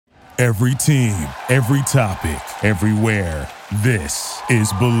Every team, every topic, everywhere. This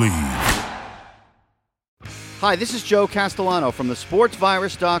is Believe. Hi, this is Joe Castellano from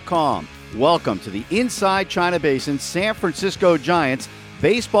thesportsvirus.com. Welcome to the Inside China Basin San Francisco Giants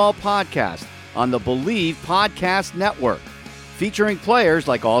baseball podcast on the Believe Podcast Network, featuring players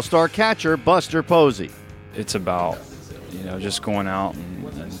like all-star catcher Buster Posey. It's about, just going out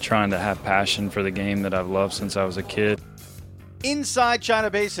and trying to have passion for the game that I've loved since I was a kid. Inside China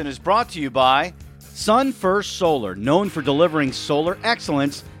Basin is brought to you by Sun First Solar, known for delivering solar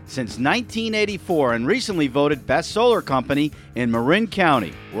excellence since 1984 and recently voted Best Solar Company in Marin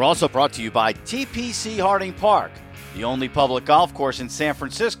County. We're also brought to you by TPC Harding Park, the only public golf course in San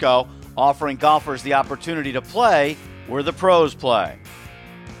Francisco offering golfers the opportunity to play where the pros play.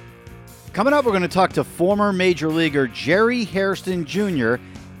 Coming up, we're going to talk to former Major Leaguer Jerry Hairston Jr.,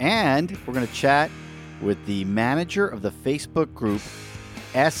 and we're going to chat with the manager of the Facebook group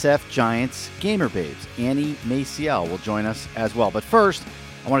SF Giants Gamer Babes. Annie Maciel will join us as well. But first,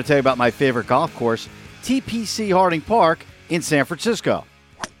 I want to tell you about my favorite golf course, TPC Harding Park in San Francisco.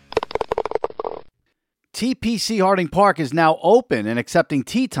 TPC Harding Park is now open and accepting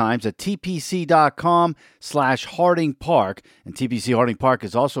tee times at tpc.com/Harding Park. And TPC Harding Park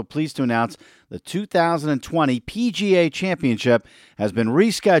is also pleased to announce the 2020 PGA Championship has been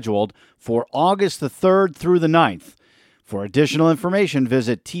rescheduled for August the 3rd through the 9th. For additional information,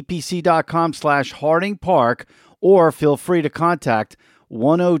 visit tpc.com/Harding Park or feel free to contact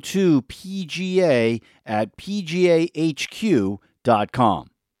 102 PGA at pgahq.com.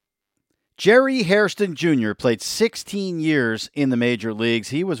 Jerry Hairston Jr. played 16 years in the major leagues.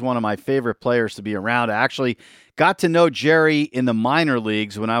 He was one of my favorite players to be around. I actually got to know Jerry in the minor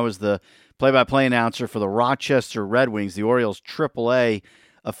leagues when I was the play-by-play announcer for the Rochester Red Wings, the Orioles' AAA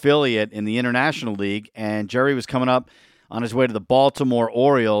affiliate in the International League. And Jerry was coming up on his way to the Baltimore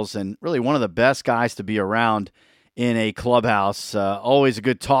Orioles, and really one of the best guys to be around in a clubhouse. Always a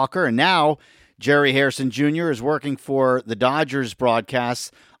good talker. And now Jerry Hairston Jr. is working for the Dodgers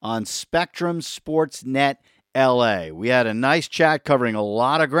broadcasts on Spectrum Sportsnet LA. We had a nice chat covering a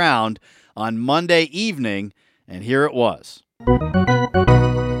lot of ground on Monday evening, and here it was.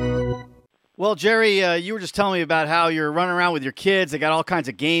 Well, Jerry, you were just telling me about how you're running around with your kids. They got all kinds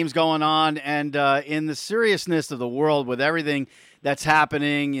of games going on, and in the seriousness of the world with everything that's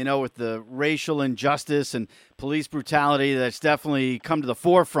happening, with the racial injustice and police brutality that's definitely come to the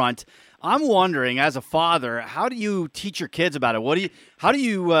forefront, I'm wondering, as a father, how do you teach your kids about it? How do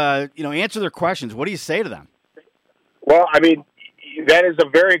you answer their questions? What do you say to them? Well, that is a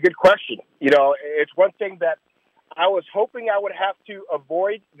very good question. It's one thing that I was hoping I would have to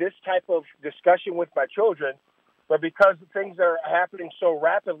avoid this type of discussion with my children, but because things are happening so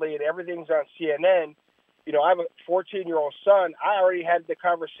rapidly and everything's on CNN, I have a 14-year-old son. I already had the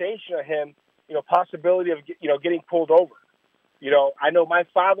conversation with him, possibility of, getting pulled over. I know my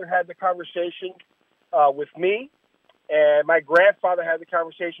father had the conversation with me, and my grandfather had the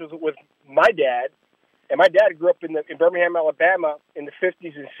conversation with my dad. And my dad grew up in Birmingham, Alabama in the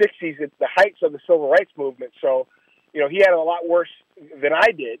 50s and 60s at the heights of the civil rights movement. So, he had it a lot worse than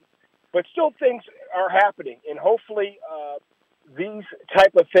I did. But still things are happening. And hopefully these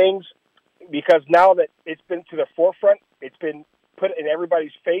type of things, because now that it's been to the forefront, it's been put in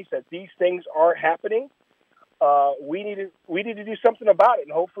everybody's face that these things are happening. We need to do something about it,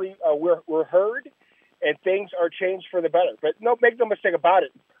 and hopefully we're heard, and things are changed for the better. But make no mistake about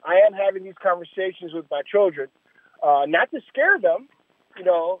it. I am having these conversations with my children, not to scare them,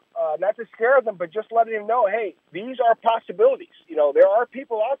 but just letting them know, hey, these are possibilities. There are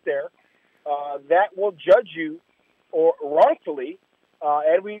people out there that will judge you or wrongfully,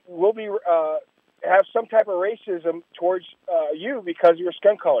 and we will be have some type of racism towards you because of your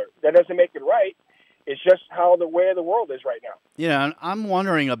skin color. That doesn't make it right. It's just how the way of the world is right now. Yeah, I'm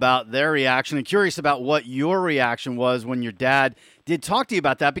wondering about their reaction and curious about what your reaction was when your dad did talk to you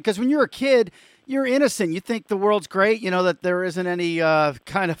about that. Because when you're a kid, you're innocent. You think the world's great, that there isn't any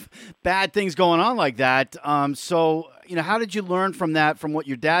kind of bad things going on like that. So, how did you learn from that, from what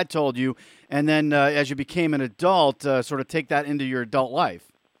your dad told you, and then as you became an adult, sort of take that into your adult life?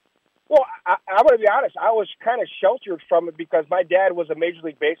 Well, I'm going to be honest. I was kind of sheltered from it because my dad was a Major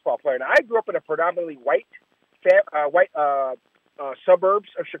League Baseball player, and I grew up in a predominantly white suburbs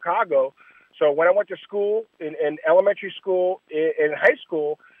of Chicago. So when I went to school, in elementary school, in high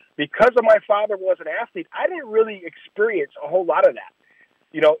school, because of my father was an athlete, I didn't really experience a whole lot of that.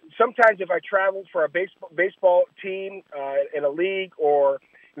 Sometimes if I traveled for a baseball team in a league, or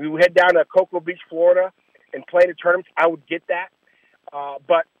we would head down to Cocoa Beach, Florida, and play in a tournament, I would get that.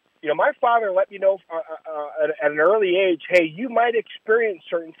 But my father let me know at an early age, hey, you might experience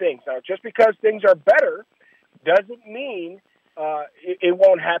certain things. Now, just because things are better doesn't mean it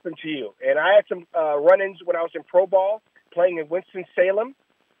won't happen to you. And I had some run-ins when I was in pro ball, playing in Winston-Salem,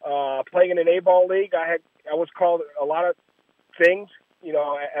 playing in an A-ball league. I was called a lot of things.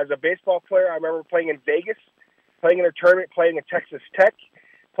 As a baseball player, I remember playing in Vegas, playing in a tournament, playing at Texas Tech,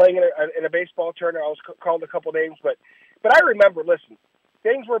 playing in a baseball tournament. I was called a couple names, but I remember, listen,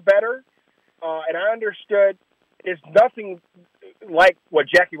 things were better, and I understood it's nothing like what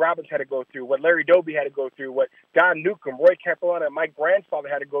Jackie Robinson had to go through, what Larry Doby had to go through, what Don Newcomb, Roy Campolano, and my grandfather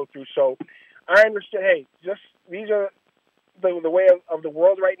had to go through. So I understood, hey, just these are the way of the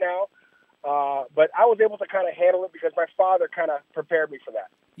world right now. But I was able to kind of handle it because my father kind of prepared me for that.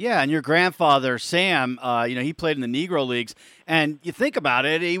 Yeah, and your grandfather, Sam, he played in the Negro Leagues. And you think about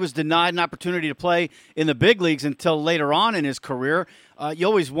it, he was denied an opportunity to play in the big leagues until later on in his career. You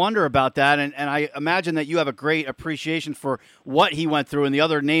always wonder about that, and I imagine that you have a great appreciation for what he went through and the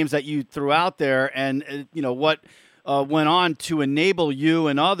other names that you threw out there and, what went on to enable you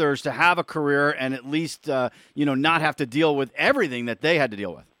and others to have a career and at least, not have to deal with everything that they had to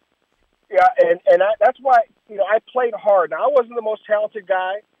deal with. Yeah, that's why, I played hard. Now, I wasn't the most talented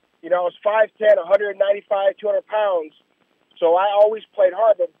guy. I was 5'10", 195, 200 pounds. So I always played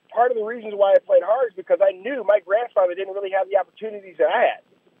hard. But part of the reasons why I played hard is because I knew my grandfather didn't really have the opportunities that I had.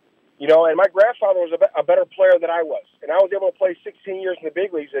 And my grandfather was a better player than I was. And I was able to play 16 years in the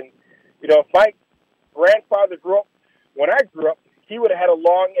big leagues. And, if my grandfather grew up when I grew up, he would have had a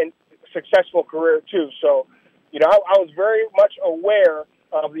long and successful career too. So, I was very much aware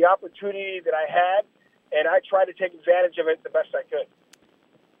of the opportunity that I had, and I tried to take advantage of it the best I could.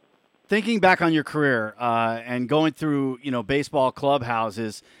 Thinking back on your career and going through, baseball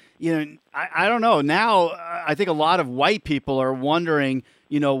clubhouses, I don't know. Now, I think a lot of white people are wondering,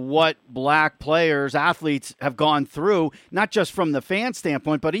 what black players, athletes have gone through, not just from the fan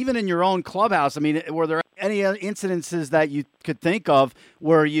standpoint, but even in your own clubhouse. I mean, were there any incidences that you could think of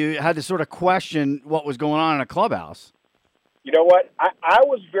where you had to sort of question what was going on in a clubhouse? You know what? I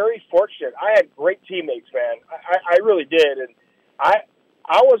was very fortunate. I had great teammates, man. I really did. And I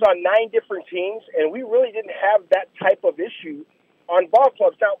was on 9 different teams, and we really didn't have that type of issue on ball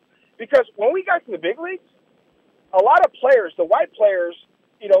clubs. Now, because when we got to the big leagues, a lot of players, the white players,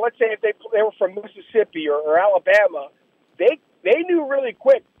 let's say if they were from Mississippi or Alabama, they knew really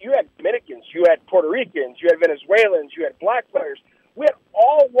quick. You had Dominicans, you had Puerto Ricans, you had Venezuelans, you had black players. We had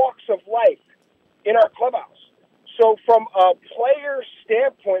all walks of life in our clubhouse. So from a player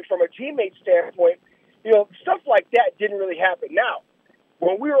standpoint, from a teammate standpoint, stuff like that didn't really happen. Now,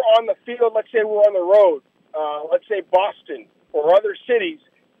 when we were on the field, let's say we were on the road, let's say Boston or other cities,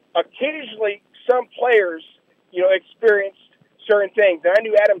 occasionally some players, experienced certain things. And I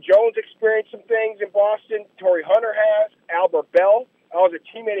knew Adam Jones experienced some things in Boston. Torrey Hunter has. Albert Bell, I was a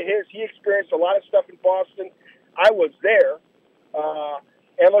teammate of his. He experienced a lot of stuff in Boston. I was there.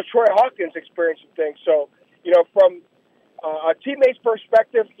 And LaTroy Hawkins experienced some things. So, from a teammate's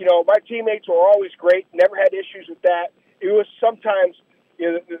perspective, my teammates were always great, never had issues with that. It was sometimes,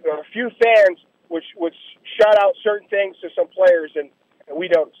 a few fans which would shout out certain things to some players, and we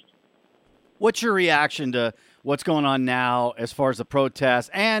noticed. What's your reaction to what's going on now as far as the protests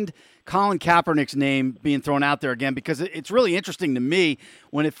and Colin Kaepernick's name being thrown out there again? Because it's really interesting to me.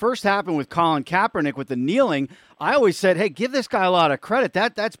 When it first happened with Colin Kaepernick with the kneeling, I always said, hey, give this guy a lot of credit.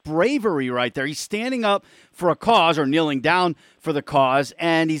 That's bravery right there. He's standing up for a cause or kneeling down for the cause,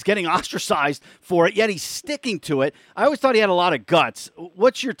 and he's getting ostracized for it, yet he's sticking to it. I always thought he had a lot of guts.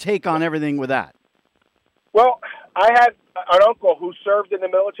 What's your take on everything with that? Well, I had an uncle who served in the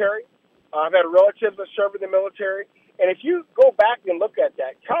military. I've had relatives that served in the military. And if you go back and look at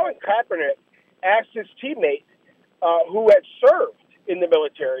that, Colin Kaepernick asked his teammate who had served in the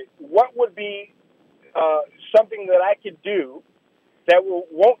military, what would be something that I could do that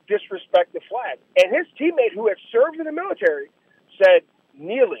won't disrespect the flag? And his teammate who had served in the military said,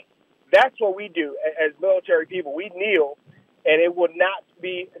 kneeling. That's what we do as military people. We kneel, and it would not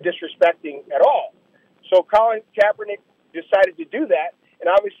be disrespecting at all. So Colin Kaepernick decided to do that, and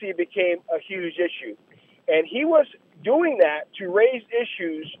obviously it became a huge issue. And he was doing that to raise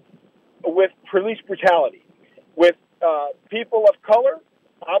issues with police brutality, with people of color,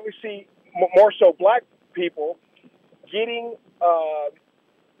 obviously more so black people, getting,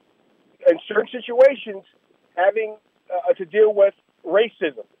 in certain situations, having to deal with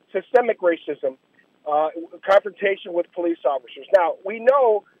racism, systemic racism, confrontation with police officers. Now, we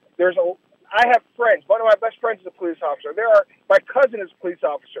know I have friends. One of my best friends is a police officer. My cousin is a police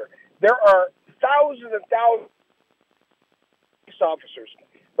officer. There are thousands and thousands of police officers.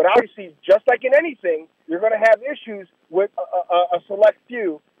 But obviously, just like in anything, you're going to have issues with a select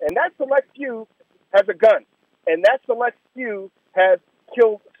few, and that select few has a gun, and that select few has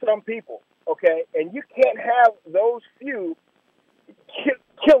killed some people, okay? And you can't have those few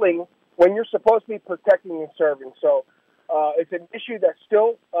killing when you're supposed to be protecting and serving. So it's an issue that's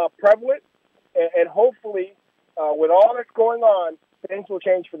still prevalent, and hopefully, with all that's going on, things will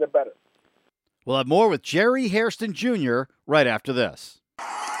change for the better. We'll have more with Jerry Hairston Jr. right after this.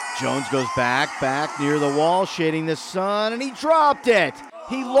 Jones goes back near the wall, shading the sun, and he dropped it.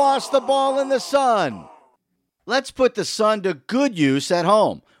 He lost the ball in the sun. Let's put the sun to good use at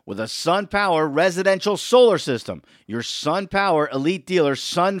home with a SunPower residential solar system. Your SunPower elite dealer,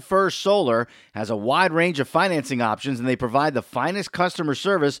 Sun First Solar, has a wide range of financing options, and they provide the finest customer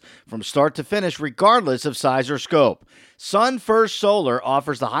service from start to finish, regardless of size or scope. Sun First Solar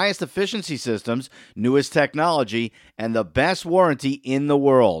offers the highest efficiency systems, newest technology, and the best warranty in the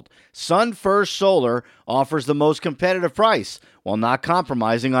world. Sun First Solar offers the most competitive price while not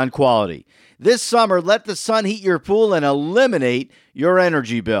compromising on quality. This summer, let the sun heat your pool and eliminate your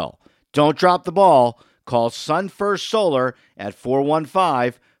energy bill. Don't drop the ball. Call Sun First Solar at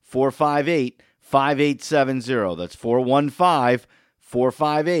 415-458-5870. That's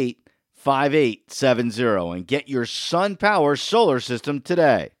 415-458-5870. And get your SunPower solar system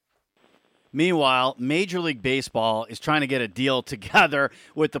today. Meanwhile, Major League Baseball is trying to get a deal together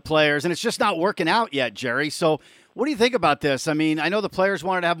with the players, and it's just not working out yet, Jerry. So what do you think about this? I mean, I know the players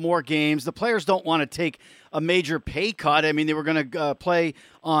wanted to have more games. The players don't want to take a major pay cut. I mean, they were going to play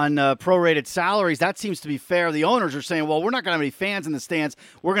on prorated salaries. That seems to be fair. The owners are saying, well, we're not going to have any fans in the stands.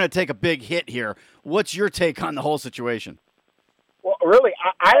 We're going to take a big hit here. What's your take on the whole situation? Well, really,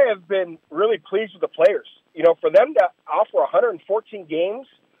 I have been really pleased with the players. You know, for them to offer 114 games,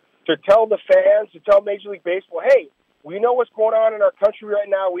 to tell the fans, to tell Major League Baseball, hey, we know what's going on in our country right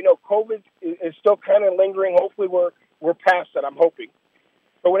now. We know COVID is still kind of lingering. Hopefully we're past that, I'm hoping.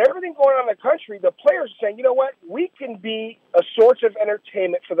 But with everything going on in the country, the players are saying, you know what, we can be a source of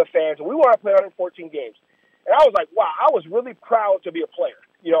entertainment for the fans, and we want to play 114 games. And I was like, wow, I was really proud to be a player,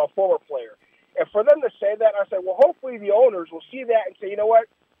 you know, a former player. And for them to say that, I said, well, hopefully the owners will see that and say, you know what,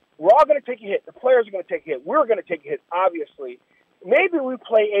 we're all going to take a hit. The players are going to take a hit. We're going to take a hit, obviously. Maybe we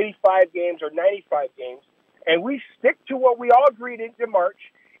play 85 games or 95 games, and we stick to what we all agreed into March,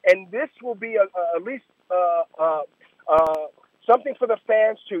 and this will be at least something for the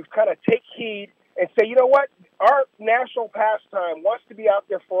fans to kind of take heed and say, you know what, our national pastime wants to be out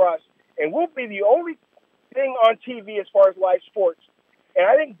there for us, and we'll be the only thing on TV as far as live sports. And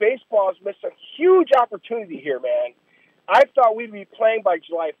I think baseball has missed a huge opportunity here, man. I thought we'd be playing by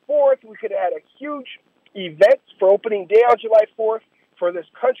July 4th. We could have had a huge event for opening day on July 4th for this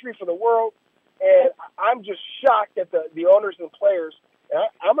country, for the world. And I'm just shocked that the owners and players, and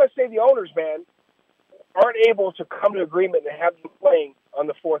I'm going to say the owners, man, aren't able to come to agreement and have them playing on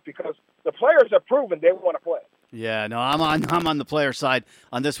the 4th because the players have proven they want to play. Yeah, no, I'm on the player side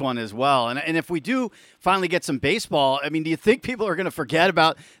on this one as well. And if we do finally get some baseball, I mean, do you think people are going to forget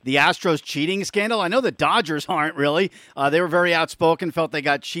about the Astros cheating scandal? I know the Dodgers aren't really. They were very outspoken, felt they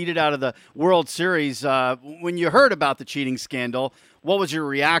got cheated out of the World Series. When you heard about the cheating scandal, what was your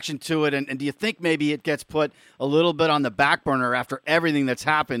reaction to it? And do you think maybe it gets put a little bit on the back burner after everything that's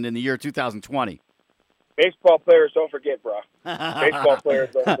happened in the year 2020? Baseball players don't forget, bro. Baseball players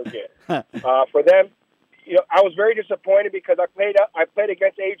don't forget. For them, you know, I was very disappointed because I played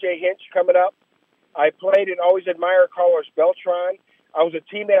against A.J. Hinch coming up. I played and always admire Carlos Beltran. I was a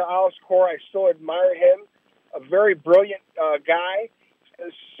teammate of Alex Cora. I still admire him. A very brilliant guy.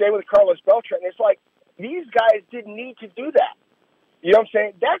 Same with Carlos Beltran. It's like these guys didn't need to do that. You know what I'm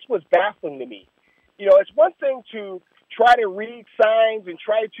saying? That's what's baffling to me. You know, it's one thing to try to read signs and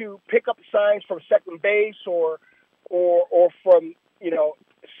try to pick up signs from second base or from, you know,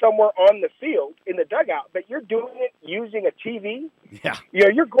 somewhere on the field in the dugout, but you're doing it using a TV. Yeah. You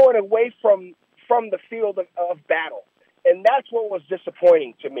know, you're going away from the field of battle. And that's what was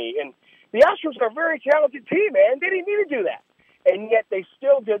disappointing to me. And the Astros are a very talented team, man. They didn't need to do that. And yet they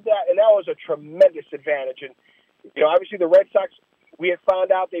still did that, and that was a tremendous advantage. And, you know, obviously the Red Sox, we had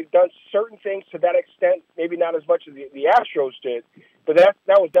found out they've done certain things to that extent, maybe not as much as the Astros did, but that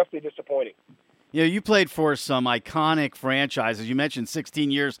was definitely disappointing. You know, you played for some iconic franchises. You mentioned 16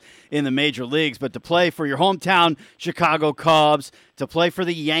 years in the major leagues, but to play for your hometown Chicago Cubs, to play for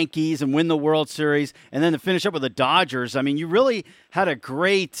the Yankees and win the World Series, and then to finish up with the Dodgers, I mean, you really had a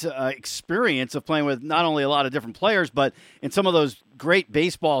great experience of playing with not only a lot of different players, but in some of those great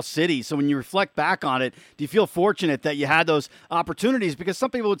baseball cities. So when you reflect back on it, do you feel fortunate that you had those opportunities? Because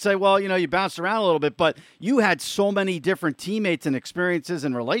some people would say, well, you know, you bounced around a little bit, but you had so many different teammates and experiences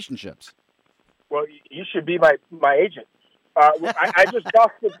and relationships. Well, you should be my agent. I just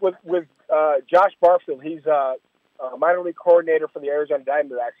talked with Josh Barfield. He's a minor league coordinator for the Arizona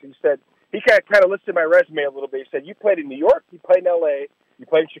Diamondbacks. He said he kind of listed my resume a little bit. He said, you played in New York, you played in L.A., you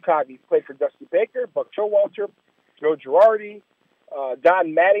played in Chicago, you played for Dusty Baker, Buck Showalter, Joe Girardi,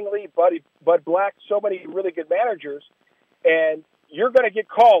 Don Mattingly, Bud Black, so many really good managers. And you're going to get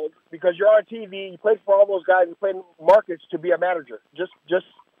called because you're on TV. You played for all those guys. You played in markets to be a manager. Just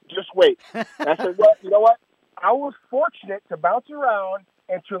wait. And I said, well, you know what? I was fortunate to bounce around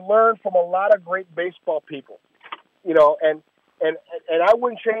and to learn from a lot of great baseball people, you know, and I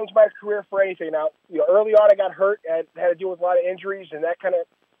wouldn't change my career for anything. Now, you know, early on I got hurt and had to deal with a lot of injuries, and that kind of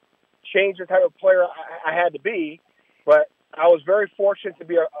changed the type of player I had to be. But I was very fortunate to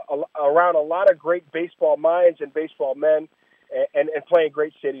be around a lot of great baseball minds and baseball men and play in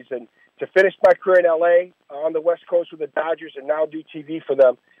great cities. And to finish my career in L.A. on the West Coast with the Dodgers and now do TV for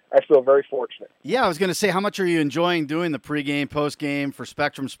them, I feel very fortunate. Yeah, I was going to say, how much are you enjoying doing the pregame, postgame for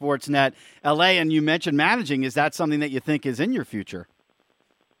Spectrum Sportsnet LA? And you mentioned managing. Is that something that you think is in your future?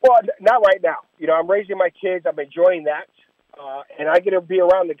 Well, not right now. You know, I'm raising my kids. I'm enjoying that. And I get to be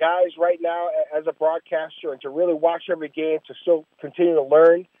around the guys right now as a broadcaster and to really watch every game, to still continue to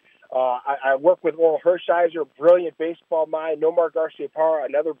learn. I work with Oral Hershiser, brilliant baseball mind, Nomar Garciaparra,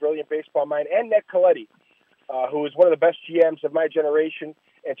 another brilliant baseball mind, and Ned Colletti, who is one of the best GMs of my generation.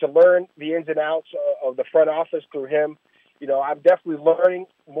 And to learn the ins and outs of the front office through him, you know, I'm definitely learning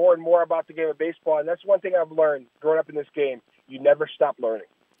more and more about the game of baseball. And that's one thing I've learned growing up in this game. You never stop learning.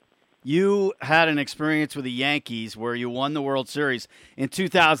 You had an experience with the Yankees where you won the World Series in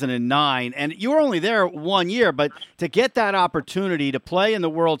 2009, and you were only there 1 year, but to get that opportunity to play in the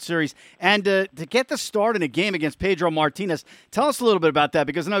World Series and to get the start in a game against Pedro Martinez, tell us a little bit about that,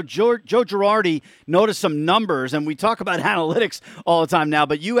 because I know Joe Girardi noticed some numbers, and we talk about analytics all the time now,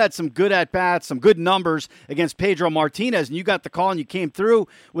 but you had some good at-bats, some good numbers against Pedro Martinez, and you got the call and you came through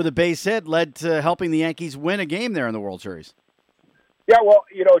with a base hit, led to helping the Yankees win a game there in the World Series. Yeah, well,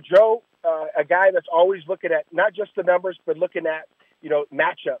 you know, Joe, a guy that's always looking at not just the numbers, but looking at, you know,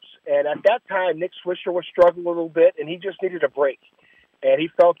 matchups. And at that time, Nick Swisher was struggling a little bit, and he just needed a break. And he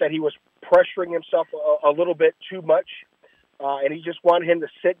felt that he was pressuring himself a little bit too much, and he just wanted him to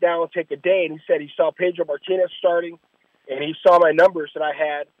sit down and take a day. And he said he saw Pedro Martinez starting, and he saw my numbers that I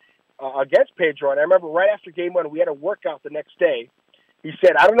had against Pedro. And I remember right after Game 1, we had a workout the next day. He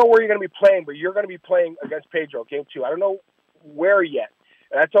said, I don't know where you're going to be playing, but you're going to be playing against Pedro, Game 2. I don't know where yet.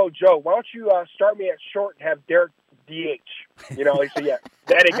 And I told Joe, why don't you start me at short and have Derek DH? You know, he said, yeah,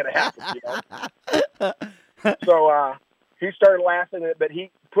 that ain't going to happen, you know. So he started laughing, but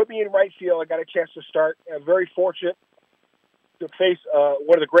he put me in right field. I got a chance to start. I'm very fortunate to face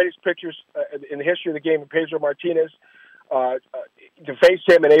one of the greatest pitchers in the history of the game, Pedro Martinez. To face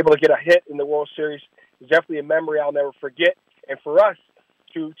him and able to get a hit in the World Series is definitely a memory I'll never forget. And for us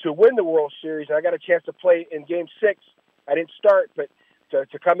to win the World Series, and I got a chance to play in Game 6. I didn't start, but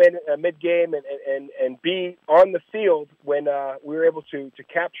to come in mid-game and be on the field when we were able to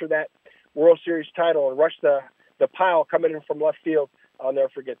capture that World Series title and rush the pile coming in from left field, I'll never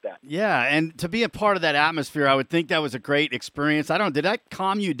forget that. Yeah, and to be a part of that atmosphere, I would think that was a great experience. did that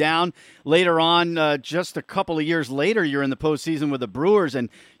calm you down later on? Just a couple of years later, you're in the postseason with the Brewers, and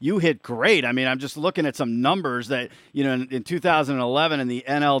you hit great. I mean, I'm just looking at some numbers that, you know, in 2011 in the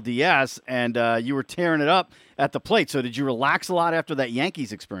NLDS, and you were tearing it up at the plate. So did you relax a lot after that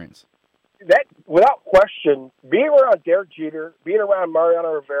Yankees experience? That, without question, being around Derek Jeter, being around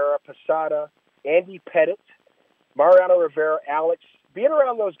Mariano Rivera, Posada, Andy Pettit, Mariano Rivera, Alex, being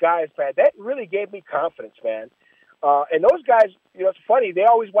around those guys, man, that really gave me confidence, man. And those guys, you know, it's funny, they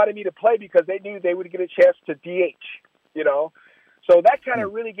always wanted me to play because they knew they would get a chance to DH, you know. So that kind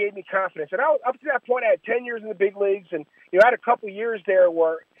of really gave me confidence. And up to that point, I had 10 years in the big leagues, and, you know, I had a couple of years there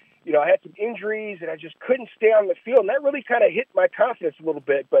where, you know, I had some injuries, and I just couldn't stay on the field. And that really kind of hit my confidence a little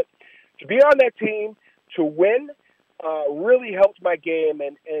bit. But to be on that team, to win, really helped my game.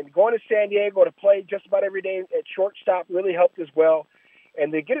 And going to San Diego to play just about every day at shortstop really helped as well.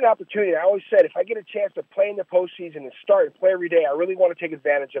 And to get an opportunity, I always said, if I get a chance to play in the postseason and start and play every day, I really want to take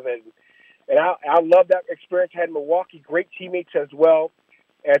advantage of it. And I love that experience. I had in Milwaukee, great teammates as well.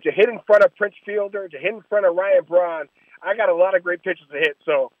 And to hit in front of Prince Fielder, to hit in front of Ryan Braun, I got a lot of great pitches to hit.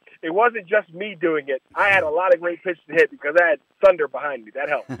 So it wasn't just me doing it. I had a lot of great pitches to hit because I had thunder behind me. That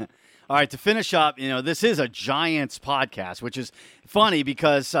helped. All right, to finish up, this is a Giants podcast, which is funny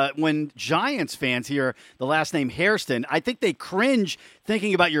because when Giants fans hear the last name Hairston, I think they cringe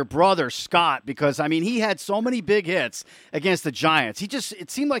thinking about your brother, Scott, because, he had so many big hits against the Giants. It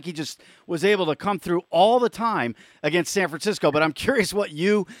seemed like he just was able to come through all the time against San Francisco. But I'm curious what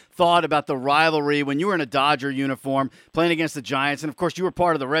you thought about the rivalry when you were in a Dodger uniform playing against the Giants. And, of course, you were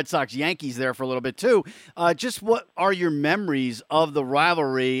part of the Red Sox-Yankees there for a little bit, too. Just what are your memories of the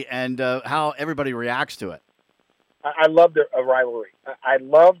rivalry and how everybody reacts to it? I love the rivalry. I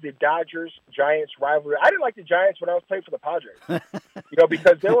love the Dodgers-Giants rivalry. I didn't like the Giants when I was playing for the Padres,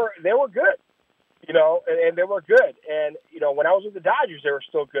 because they were good, and they were good. And, when I was with the Dodgers, they were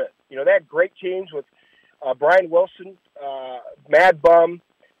still good. They had great teams with Brian Wilson, Mad Bum.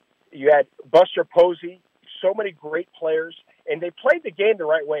 You had Buster Posey, so many great players. And they played the game the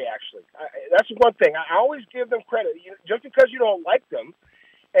right way, actually. That's one thing. I always give them credit. Just because you don't like them,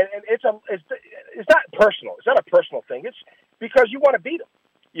 and it's not personal. It's not a personal thing. It's because you want to beat them.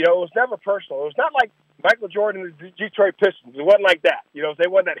 It was never personal. It was not like Michael Jordan and the Detroit Pistons. It wasn't like that. They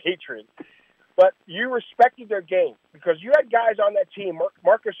wasn't that hatred. But you respected their game because you had guys on that team,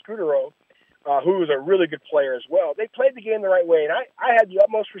 Marcus Scudero, who was a really good player as well. They played the game the right way. And I had the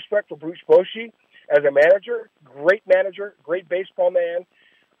utmost respect for Bruce Bochy as a manager, great baseball man.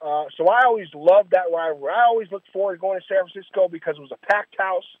 So I always loved that rivalry. I always looked forward to going to San Francisco because it was a packed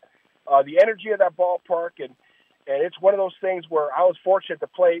house, the energy of that ballpark, and it's one of those things where I was fortunate to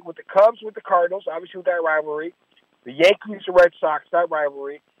play with the Cubs, with the Cardinals, obviously with that rivalry, the Yankees, the Red Sox, that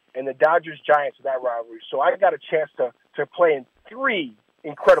rivalry, and the Dodgers, Giants, that rivalry. So I got a chance to play in 3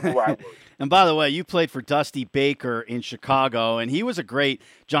 incredible rivalry. And by the way, you played for Dusty Baker in Chicago, and he was a great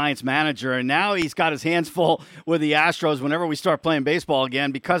Giants manager, and now he's got his hands full with the Astros whenever we start playing baseball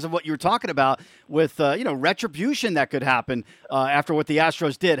again because of what you were talking about with, retribution that could happen after what the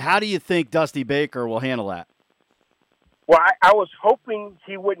Astros did. How do you think Dusty Baker will handle that? Well, I was hoping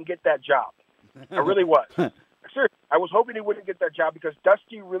he wouldn't get that job. I really was. Seriously, I was hoping he wouldn't get that job because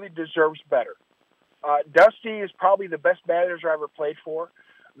Dusty really deserves better. Dusty is probably the best manager I ever played for,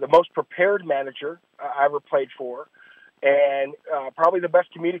 the most prepared manager I ever played for, and probably the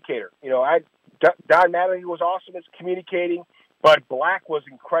best communicator. Don Mattingly was awesome at communicating. Bud Black was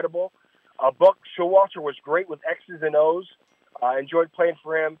incredible. Buck Showalter was great with X's and O's. I enjoyed playing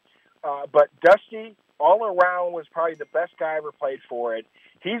for him. But Dusty, all around, was probably the best guy I ever played for. And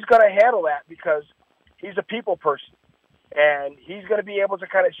he's going to handle that because he's a people person. And he's going to be able to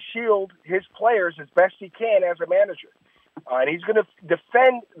kind of shield his players as best he can as a manager. And he's going to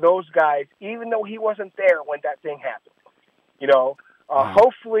defend those guys even though he wasn't there when that thing happened.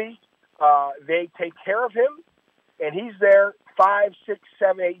 Hopefully they take care of him, and he's there 5, 6,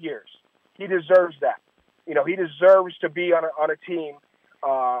 7, 8 years. He deserves that. He deserves to be on a team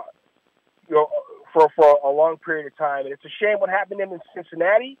for a long period of time. And it's a shame what happened to him in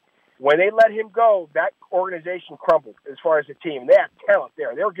Cincinnati. When they let him go, that organization crumbled as far as the team. They had talent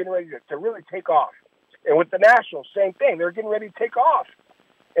there. They were getting ready to really take off. And with the Nationals, same thing. They were getting ready to take off.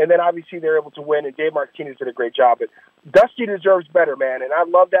 And then obviously they were able to win, and Dave Martinez did a great job. But Dusty deserves better, man. And I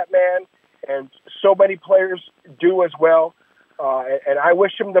love that man, and so many players do as well. And I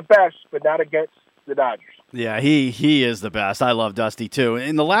wish him the best, but not against the Dodgers. Yeah, he is the best. I love Dusty, too.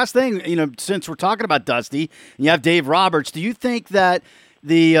 And the last thing, since we're talking about Dusty, and you have Dave Roberts, do you think that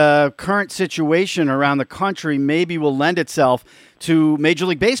the current situation around the country maybe will lend itself to Major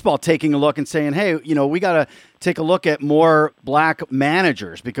League Baseball taking a look and saying, hey, we got to take a look at more black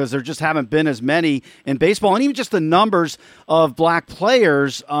managers because there just haven't been as many in baseball. And even just the numbers of black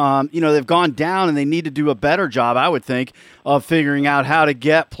players, they've gone down, and they need to do a better job, I would think, of figuring out how to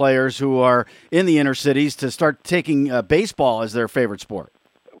get players who are in the inner cities to start taking baseball as their favorite sport.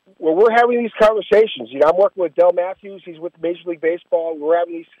 Well, we're having these conversations. I'm working with Del Matthews. He's with Major League Baseball. We're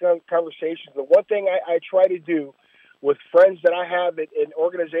having these conversations. The one thing I try to do with friends that I have in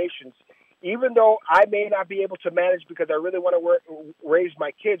organizations, even though I may not be able to manage because I really want to raise my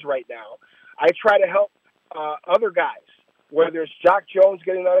kids right now, I try to help other guys, whether it's Jock Jones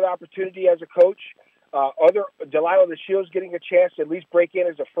getting another opportunity as a coach, Delilah DeShields getting a chance to at least break in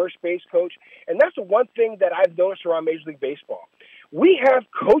as a first base coach. And that's the one thing that I've noticed around Major League Baseball. We have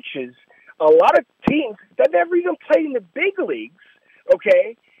coaches, a lot of teams that never even played in the big leagues,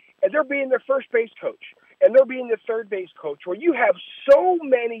 okay, and they're being their first base coach, and they're being the third base coach, where you have so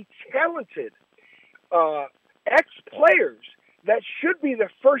many talented ex-players that should be the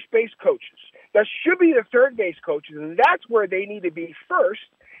first base coaches. That should be the third base coaches, and that's where they need to be first.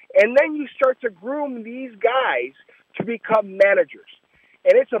 And then you start to groom these guys to become managers.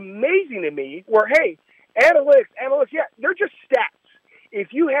 And it's amazing to me where, hey, analytics, yeah, they're just stats.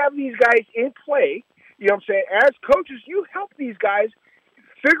 If you have these guys in play, you know what I'm saying, as coaches, you help these guys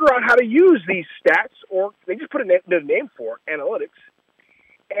figure out how to use these stats, or they just put a name for it, analytics,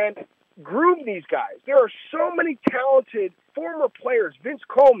 and groom these guys. There are so many talented former players, Vince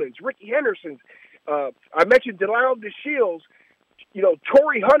Coleman's, Ricky Henderson's, I mentioned Delisle DeShields,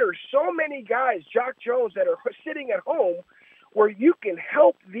 Torrey Hunter, so many guys, Jock Jones, that are sitting at home where you can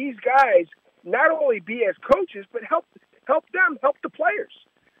help these guys not only be as coaches, but help the players,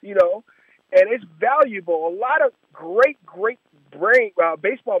 and it's valuable. A lot of great brain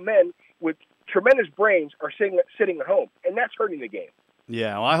baseball men with tremendous brains are sitting at home, and that's hurting the game.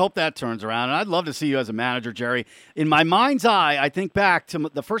 Yeah, well, I hope that turns around, and I'd love to see you as a manager, Jerry. In my mind's eye, I think back to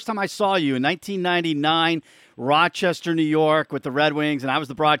the first time I saw you in 1999, Rochester, New York, with the Red Wings, and I was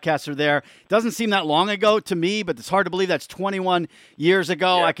the broadcaster there. It doesn't seem that long ago to me, but it's hard to believe that's 21 years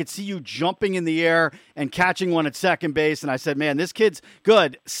ago. Yeah. I could see you jumping in the air and catching one at second base, and I said, man, this kid's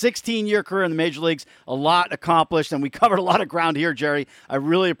good. 16-year career in the major leagues, a lot accomplished, and we covered a lot of ground here, Jerry. I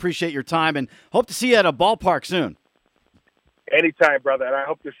really appreciate your time, and hope to see you at a ballpark soon. Anytime, brother, and I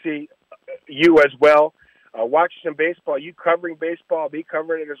hope to see you as well. Watch some baseball. You covering baseball, me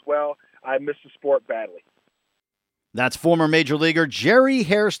covering it as well. I miss the sport badly. That's former Major Leaguer Jerry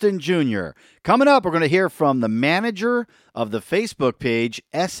Hairston Jr. Coming up, we're going to hear from the manager of the Facebook page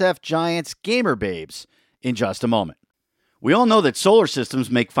SF Giants Gamer Babes in just a moment. We all know that solar systems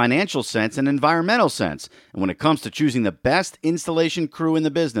make financial sense and environmental sense. And when it comes to choosing the best installation crew in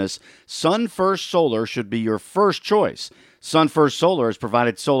the business, Sun First Solar should be your first choice. Sun First Solar has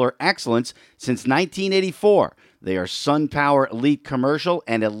provided solar excellence since 1984. They are SunPower Elite Commercial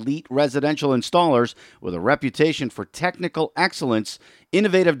and Elite Residential installers with a reputation for technical excellence,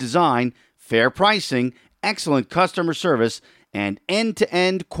 innovative design, fair pricing, excellent customer service, and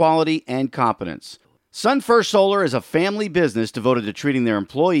end-to-end quality and competence. Sun First Solar is a family business devoted to treating their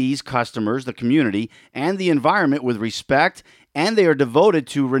employees, customers, the community, and the environment with respect, and they are devoted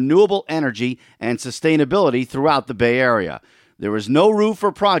to renewable energy and sustainability throughout the Bay Area. There is no roof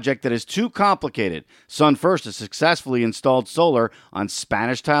or project that is too complicated. Sun First has successfully installed solar on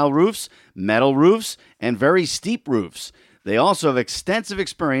Spanish tile roofs, metal roofs, and very steep roofs. They also have extensive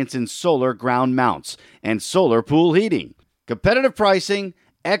experience in solar ground mounts and solar pool heating. Competitive pricing,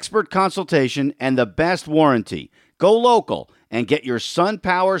 expert consultation, and the best warranty. Go local and get your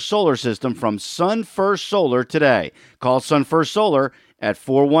SunPower solar system from Sun First Solar today. Call Sun First Solar at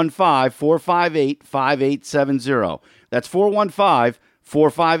 415-458-5870. That's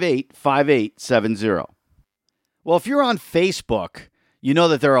 415-458-5870. Well, if you're on Facebook, you know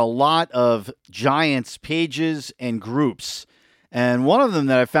that there are a lot of Giants pages and groups. And one of them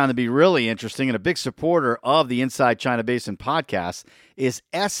that I found to be really interesting and a big supporter of the Inside China Basin podcast is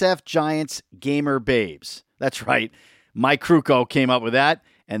SF Giants Gamer Babes. That's right. Mike Kruko came up with that,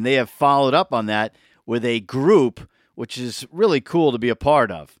 and they have followed up on that with a group, which is really cool to be a part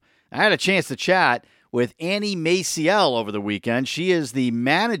of. I had a chance to chat with Annie Maciel over the weekend. She is the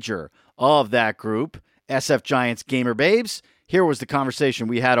manager of that group, SF Giants Gamer Babes. Here was the conversation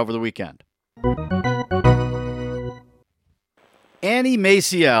we had over the weekend. Annie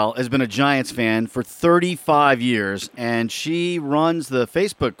Maciel has been a Giants fan for 35 years, and she runs the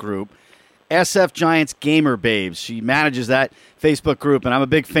Facebook group, SF Giants Gamer Babes. She manages that Facebook group, and I'm a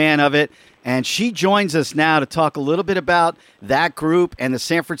big fan of it. And she joins us now to talk a little bit about that group and the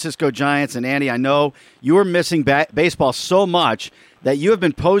San Francisco Giants. And Annie, I know you are missing baseball so much that you have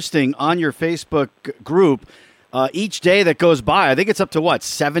been posting on your Facebook group each day that goes by. I think it's up to,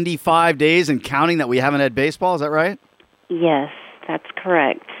 75 days and counting that we haven't had baseball. Is that right? Yes, that's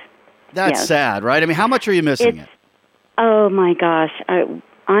correct. That's sad, right? I mean, how much are you missing it? Oh, my gosh.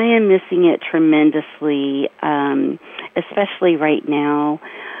 I am missing it tremendously, especially right now.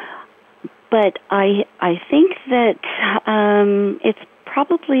 But I think that it's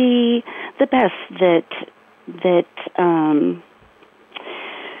probably the best that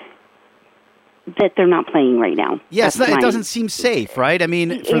they're not playing right now. Yes, it doesn't seem safe, right? I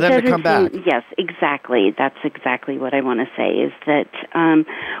mean, for them to come back. Yes, exactly. That's exactly what I want to say, is that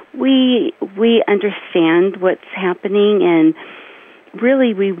we understand what's happening, and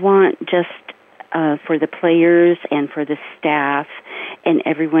really we want just for the players and for the staff and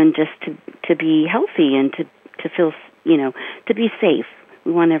everyone just to be healthy and to feel, to be safe.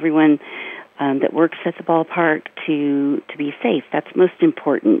 We want everyone that works at the ballpark to be safe. That's most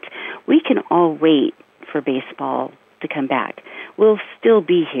important. We can all wait for baseball to come back. We'll still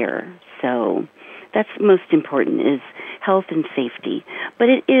be here. So that's most important, is health and safety. But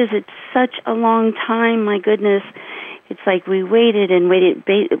it's such a long time, my goodness. It's like we waited and waited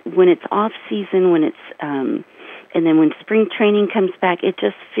when it's off season, when it's and then when spring training comes back, it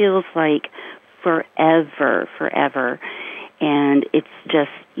just feels like forever. And it's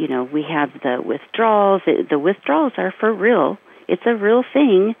just, we have the withdrawals. The withdrawals are for real. It's a real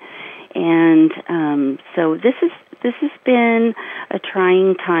thing. And so this has been a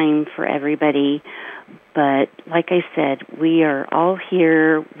trying time for everybody. But like I said, we are all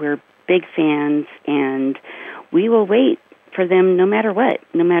here. We're big fans, and we will wait for them no matter what,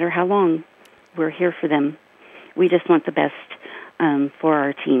 no matter how long. We're here for them. We just want the best for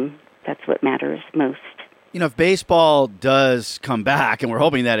our team. That's what matters most. If baseball does come back, and we're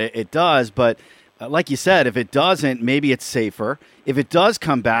hoping that it does, but like you said, if it doesn't, maybe it's safer. If it does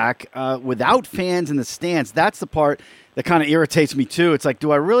come back without fans in the stands, that's the part that kind of irritates me too. It's like,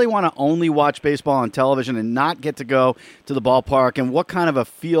 do I really want to only watch baseball on television and not get to go to the ballpark? And what kind of a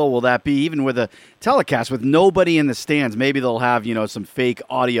feel will that be, even with a telecast with nobody in the stands? Maybe they'll have, some fake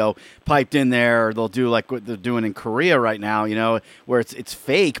audio piped in there, or they'll do like what they're doing in Korea right now, where it's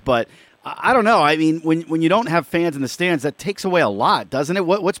fake. But I don't know. I mean, when you don't have fans in the stands, that takes away a lot, doesn't it?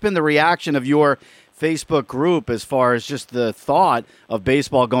 What's been the reaction of your Facebook group as far as just the thought of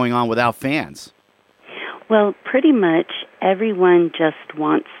baseball going on without fans? Well, pretty much everyone just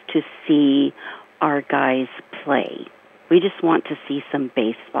wants to see our guys play. We just want to see some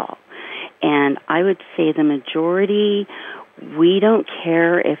baseball. And I would say the majority, we don't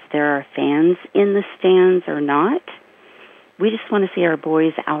care if there are fans in the stands or not. We just want to see our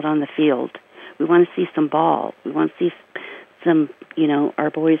boys out on the field. We want to see some ball. We want to see some, our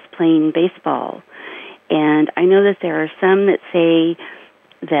boys playing baseball. And I know that there are some that say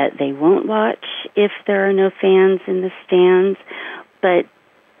that they won't watch if there are no fans in the stands. But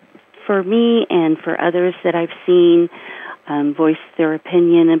for me and for others that I've seen voice their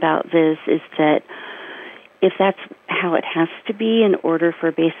opinion about this, is that if that's how it has to be in order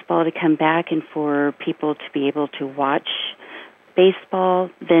for baseball to come back and for people to be able to watch baseball,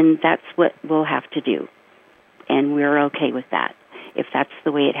 then that's what we'll have to do. And we're okay with that, if that's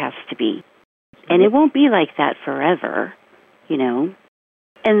the way it has to be. And it won't be like that forever, And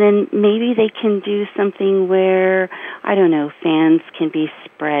then maybe they can do something where, I don't know, fans can be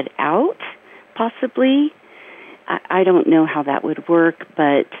spread out, possibly. I don't know how that would work,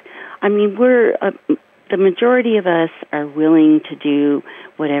 but, I mean, the majority of us are willing to do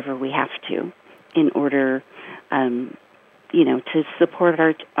whatever we have to in order, to support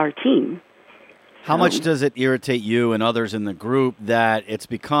our team. How much does it irritate you and others in the group that it's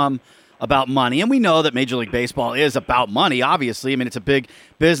become about money? And we know that Major League Baseball is about money, obviously. I mean, it's a big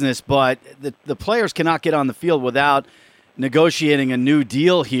business, but the players cannot get on the field without negotiating a new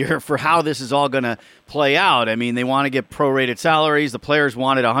deal here for how this is all going to play out. I mean, they want to get prorated salaries. The players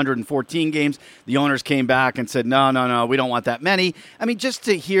wanted 114 games. The owners came back and said, no, we don't want that many. I mean, just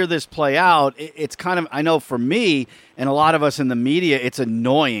to hear this play out, it's kind of, I know for me and a lot of us in the media, it's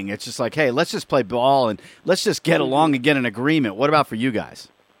annoying. It's just like, hey, let's just play ball and let's just get along and get an agreement. What about for you guys?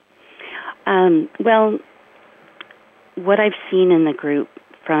 Well, what I've seen in the group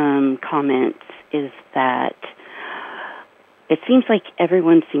from comments is that it seems like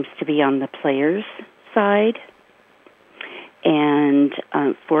everyone seems to be on the players' side. And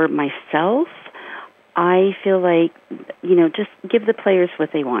for myself, I feel like, just give the players what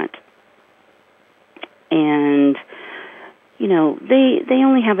they want. And, they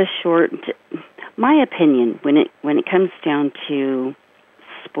only have a short, my opinion, when it comes down to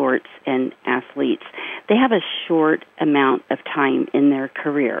sports and athletes, they have a short amount of time in their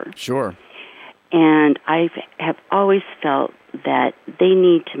career. Sure. And I have always felt that they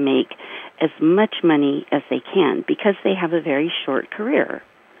need to make as much money as they can because they have a very short career.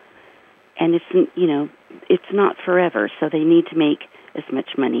 And it's not forever, so they need to make as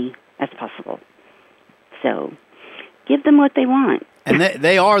much money as possible. So give them what they want. And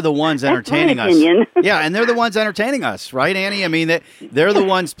they are the ones entertaining us. Yeah, and they're the ones entertaining us, right, Annie? I mean, they're the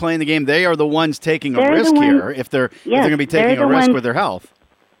ones playing the game. They are the ones taking a risk here if they're going to be taking a risk with their health.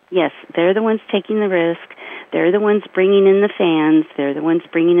 Yes, they're the ones taking the risk. They're the ones bringing in the fans. They're the ones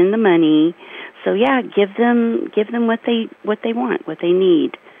bringing in the money. So yeah, give them what they want, what they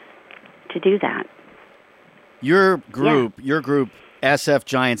need to do that. Your group, SF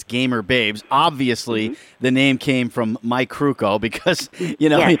Giants Gamer Babes. Obviously, the name came from Mike Krukow because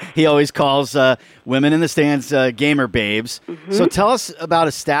he always calls women in the stands Gamer Babes. Mm-hmm. So tell us about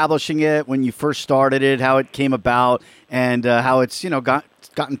establishing it, when you first started it, how it came about, and how it's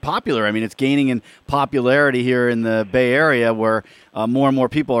gotten popular. I mean, it's gaining in popularity here in the Bay Area, where more and more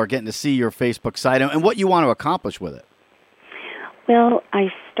people are getting to see your Facebook site and what you want to accomplish with it. Well,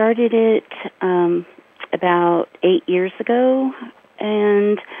 I started it about 8 years ago,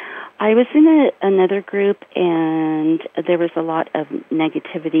 and I was in another group, and there was a lot of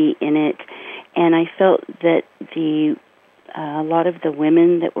negativity in it, and I felt that a lot of the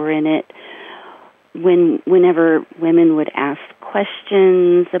women that were in it, whenever women would ask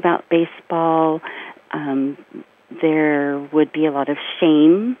questions about baseball, there would be a lot of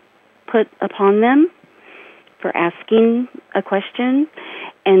shame put upon them for asking a question.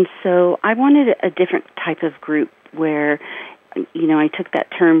 And so I wanted a different type of group where, I took that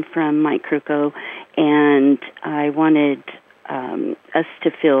term from Mike Krukow, and I wanted us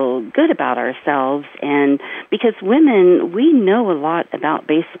to feel good about ourselves. And because women, we know a lot about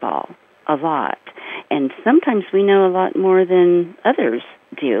baseball, a lot. And sometimes we know a lot more than others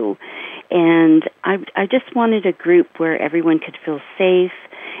do. And I just wanted a group where everyone could feel safe,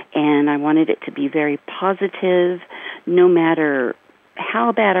 and I wanted it to be very positive. No matter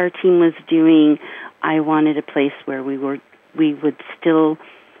how bad our team was doing, I wanted a place where we would still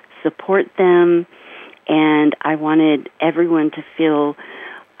support them, and I wanted everyone to feel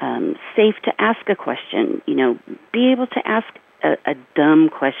safe to ask a question. Be able to ask a dumb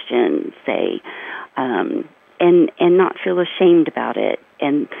question, say, and not feel ashamed about it.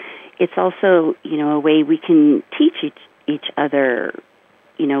 And it's also, a way we can teach each other,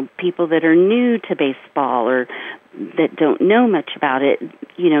 people that are new to baseball or that don't know much about it,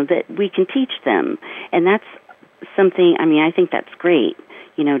 that we can teach them. And that's something, I think that's great,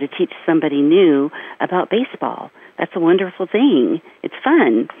 to teach somebody new about baseball. That's a wonderful thing. It's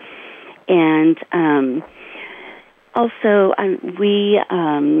fun. And also, we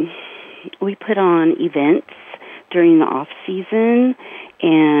put on events during the off season,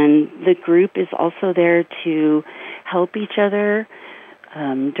 and the group is also there to help each other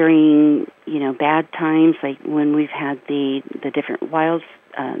during bad times, like when we've had the different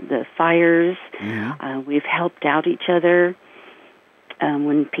the fires. Mm-hmm. We've helped out each other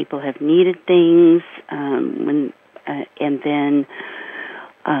when people have needed things. And then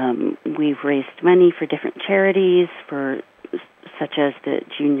we've raised money for different charities, such as the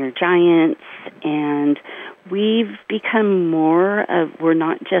Junior Giants, and we've become we're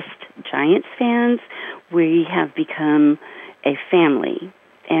not just Giants fans, we have become a family,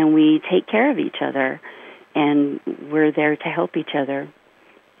 and we take care of each other, and we're there to help each other.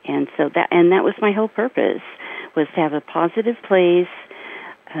 And so that was my whole purpose, was to have a positive place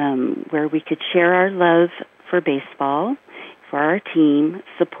where we could share our love for baseball, for our team,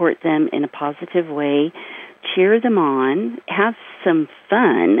 support them in a positive way, cheer them on, have some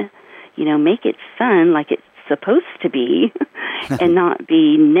fun, make it fun like it's supposed to be, and not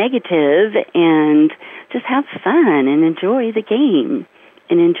be negative, and just have fun and enjoy the game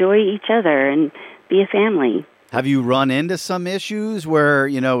and enjoy each other and be a family. Have you run into some issues where,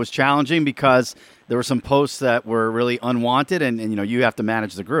 it was challenging because there were some posts that were really unwanted and you have to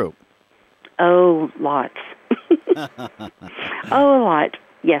manage the group? Oh, lots. Oh, a lot.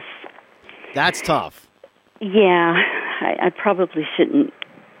 Yes. That's tough. Yeah. I probably shouldn't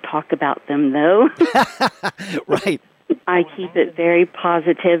talk about them, though. Right. I keep it very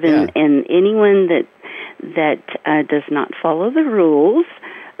positive, and anyone that does not follow the rules,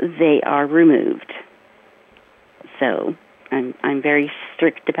 they are removed. So I'm very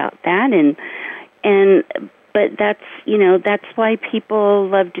strict about that, but that's why people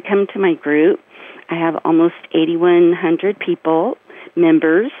love to come to my group. I have almost 8,100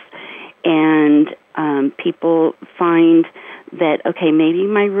 members, and people find that, okay, maybe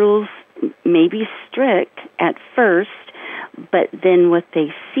my rules may be strict at first, but then what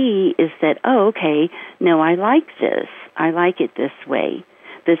they see is that, oh, okay, no, I like this. I like it this way.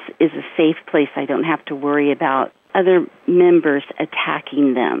 This is a safe place. I don't have to worry about other members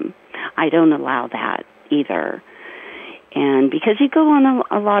attacking them. I don't allow that either. And because you go on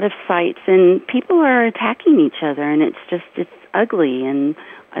a lot of sites and people are attacking each other, and it's ugly, and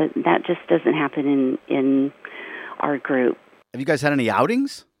that just doesn't happen in our group. Have you guys had any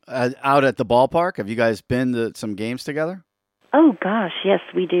outings out at the ballpark? Have you guys been to some games together? Oh, gosh, yes,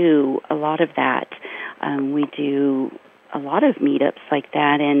 we do a lot of that. We do a lot of meetups like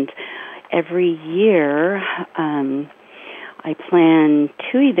that, and every year I plan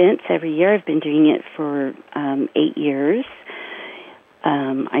 2 events every year. I've been doing it for 8 years.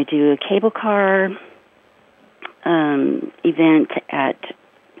 I do a cable car event at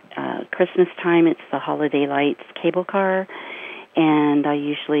Christmas time. It's the Holiday Lights cable car. and I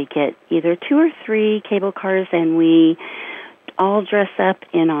usually get either 2 or 3 cable cars, and we all dress up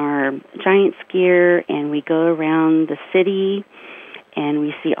in our Giants gear, and we go around the city, and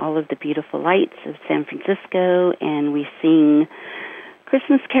we see all of the beautiful lights of San Francisco, and we sing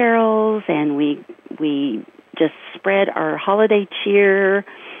Christmas carols, and we just spread our holiday cheer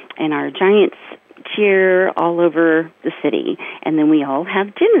and our Giants cheer all over the city, and then we all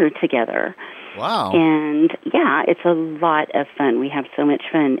have dinner together. Wow. And yeah, it's a lot of fun. We have so much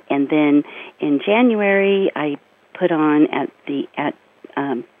fun. And then in January, I put on at the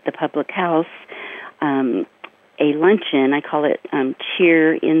public house a luncheon. I call it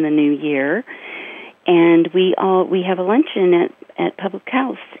Cheer in the New Year, and we have a luncheon at public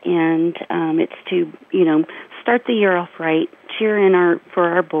house, and it's to start the year off right, cheer for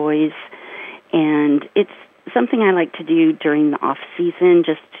our boys, and it's something I like to do during the off season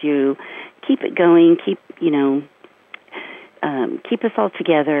just to keep it going, keep us all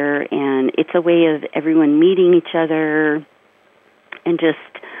together, and it's a way of everyone meeting each other and just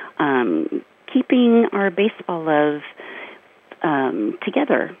keeping our baseball love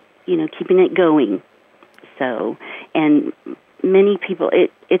together, keeping it going. So, and many people,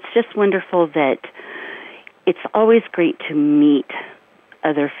 it's just wonderful that it's always great to meet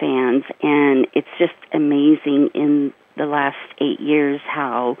other fans, and it's just amazing in the last 8 years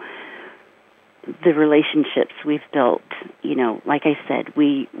how the relationships we've built. Like I said,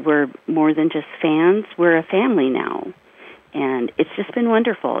 we're more than just fans. We're a family now. And it's just been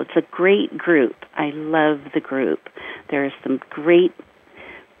wonderful. It's a great group. I love the group. There are some great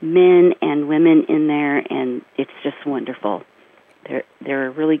men and women in there, and it's just wonderful. They're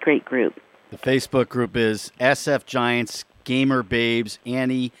a really great group. The Facebook group is SF Giants Gamer Babes.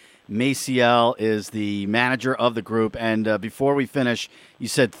 Annie Maciel is the manager of the group. And before we finish, you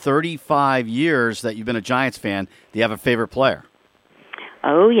said 35 years that you've been a Giants fan. Do you have a favorite player?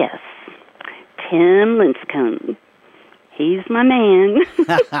 Oh, yes. Tim Lincecum. He's my man.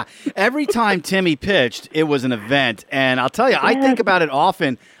 Every time Timmy pitched, it was an event. And I'll tell you, I think about it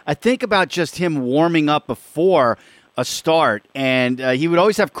often. I think about just him warming up before a start. And he would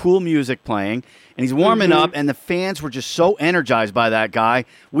always have cool music playing. And he's warming up, and the fans were just so energized by that guy.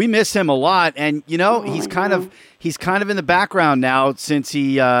 We miss him a lot. And, he's kind of in the background now since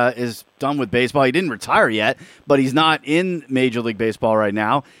he is done with baseball. He didn't retire yet, but he's not in Major League Baseball right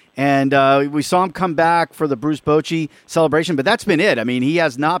now. And we saw him come back for the Bruce Bochy celebration, but that's been it. I mean, he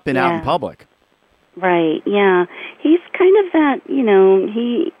has not been out in public. Right, yeah. He's kind of that,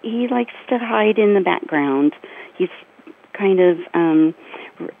 he likes to hide in the background. He's kind of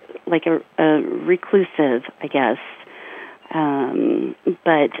like a reclusive, I guess.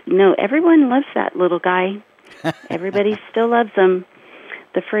 But, no, everyone loves that little guy. Everybody still loves him.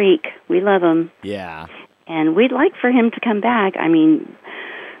 The freak. We love him. Yeah. And we'd like for him to come back. I mean,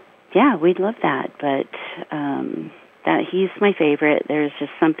 yeah, we'd love that, but that he's my favorite. There's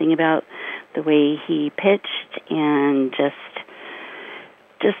just something about the way he pitched and just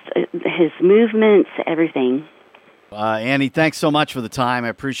his movements, everything. Annie, thanks so much for the time. I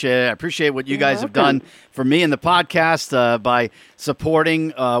appreciate it. I appreciate what you guys have done for me in the podcast by supporting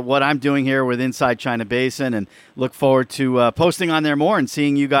what I'm doing here with Inside China Basin, and look forward to posting on there more and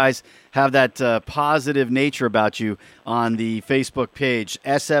seeing you guys have that positive nature about you on the Facebook page,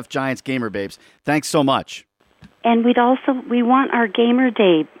 SF Giants Gamer Babes. Thanks so much. And we want our Gamer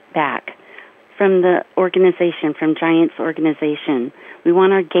Day back from the organization, from Giants organization. We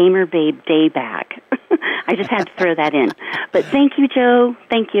want our Gamer Babe Day back. I just had to throw that in. But thank you, Joe.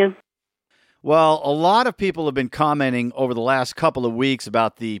 Thank you. Well, a lot of people have been commenting over the last couple of weeks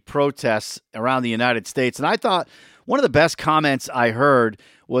about the protests around the United States. And I thought one of the best comments I heard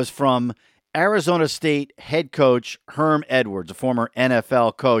was from Arizona State head coach Herm Edwards, a former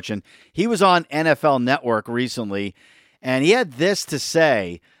NFL coach. And he was on NFL Network recently, and he had this to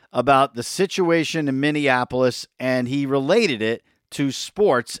say about the situation in Minneapolis, and he related it to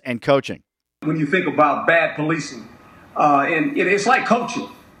sports and coaching. When you think about bad policing, and it's like coaching.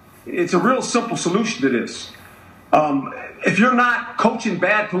 It's a real simple solution to this. If you're not coaching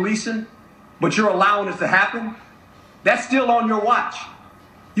bad policing, but you're allowing it to happen, that's still on your watch.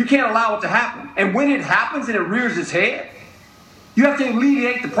 You can't allow it to happen. And when it happens and it rears its head, you have to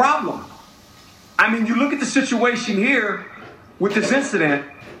alleviate the problem. I mean, you look at the situation here with this incident,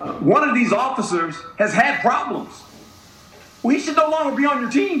 one of these officers has had problems. Well, he should no longer be on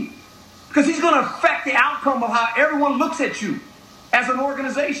your team, because he's going to affect the outcome of how everyone looks at you as an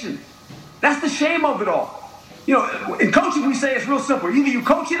organization. That's the shame of it all. In coaching, we say it's real simple. Either you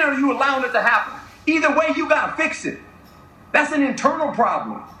coaching it or you allowing it to happen. Either way, you got to fix it. That's an internal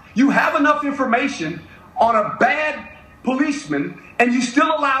problem. You have enough information on a bad policeman and you still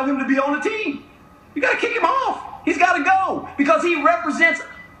allow him to be on the team. You got to kick him off. He's got to go because he represents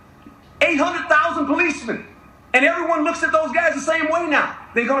 800,000 policemen. And everyone looks at those guys the same way now.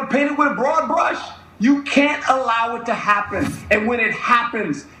 They're going to paint it with a broad brush. You can't allow it to happen. And when it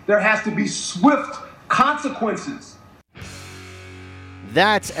happens, there has to be swift consequences.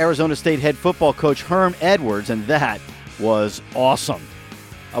 That's Arizona State head football coach Herm Edwards, and that was awesome.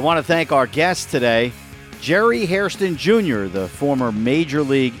 I want to thank our guest today, Jerry Hairston Jr., the former Major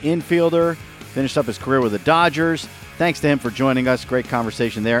League infielder, finished up his career with the Dodgers. Thanks to him for joining us. Great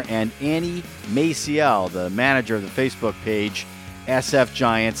conversation there. And Annie Maciel, the manager of the Facebook page, SF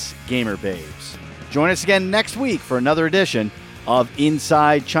Giants Gamer Babes. Join us again next week for another edition of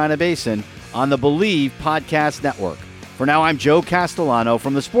Inside China Basin on the Believe Podcast Network. For now, I'm Joe Castellano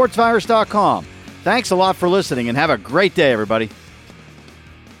from thesportsvirus.com. Thanks a lot for listening, and have a great day, everybody.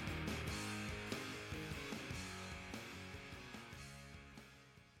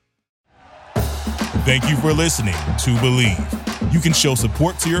 Thank you for listening to Believe. You can show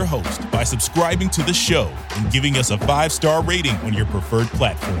support to your host by subscribing to the show and giving us a 5-star rating on your preferred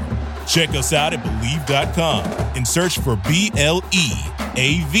platform. Check us out at Believe.com and search for BLEAV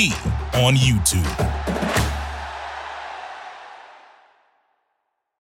on YouTube.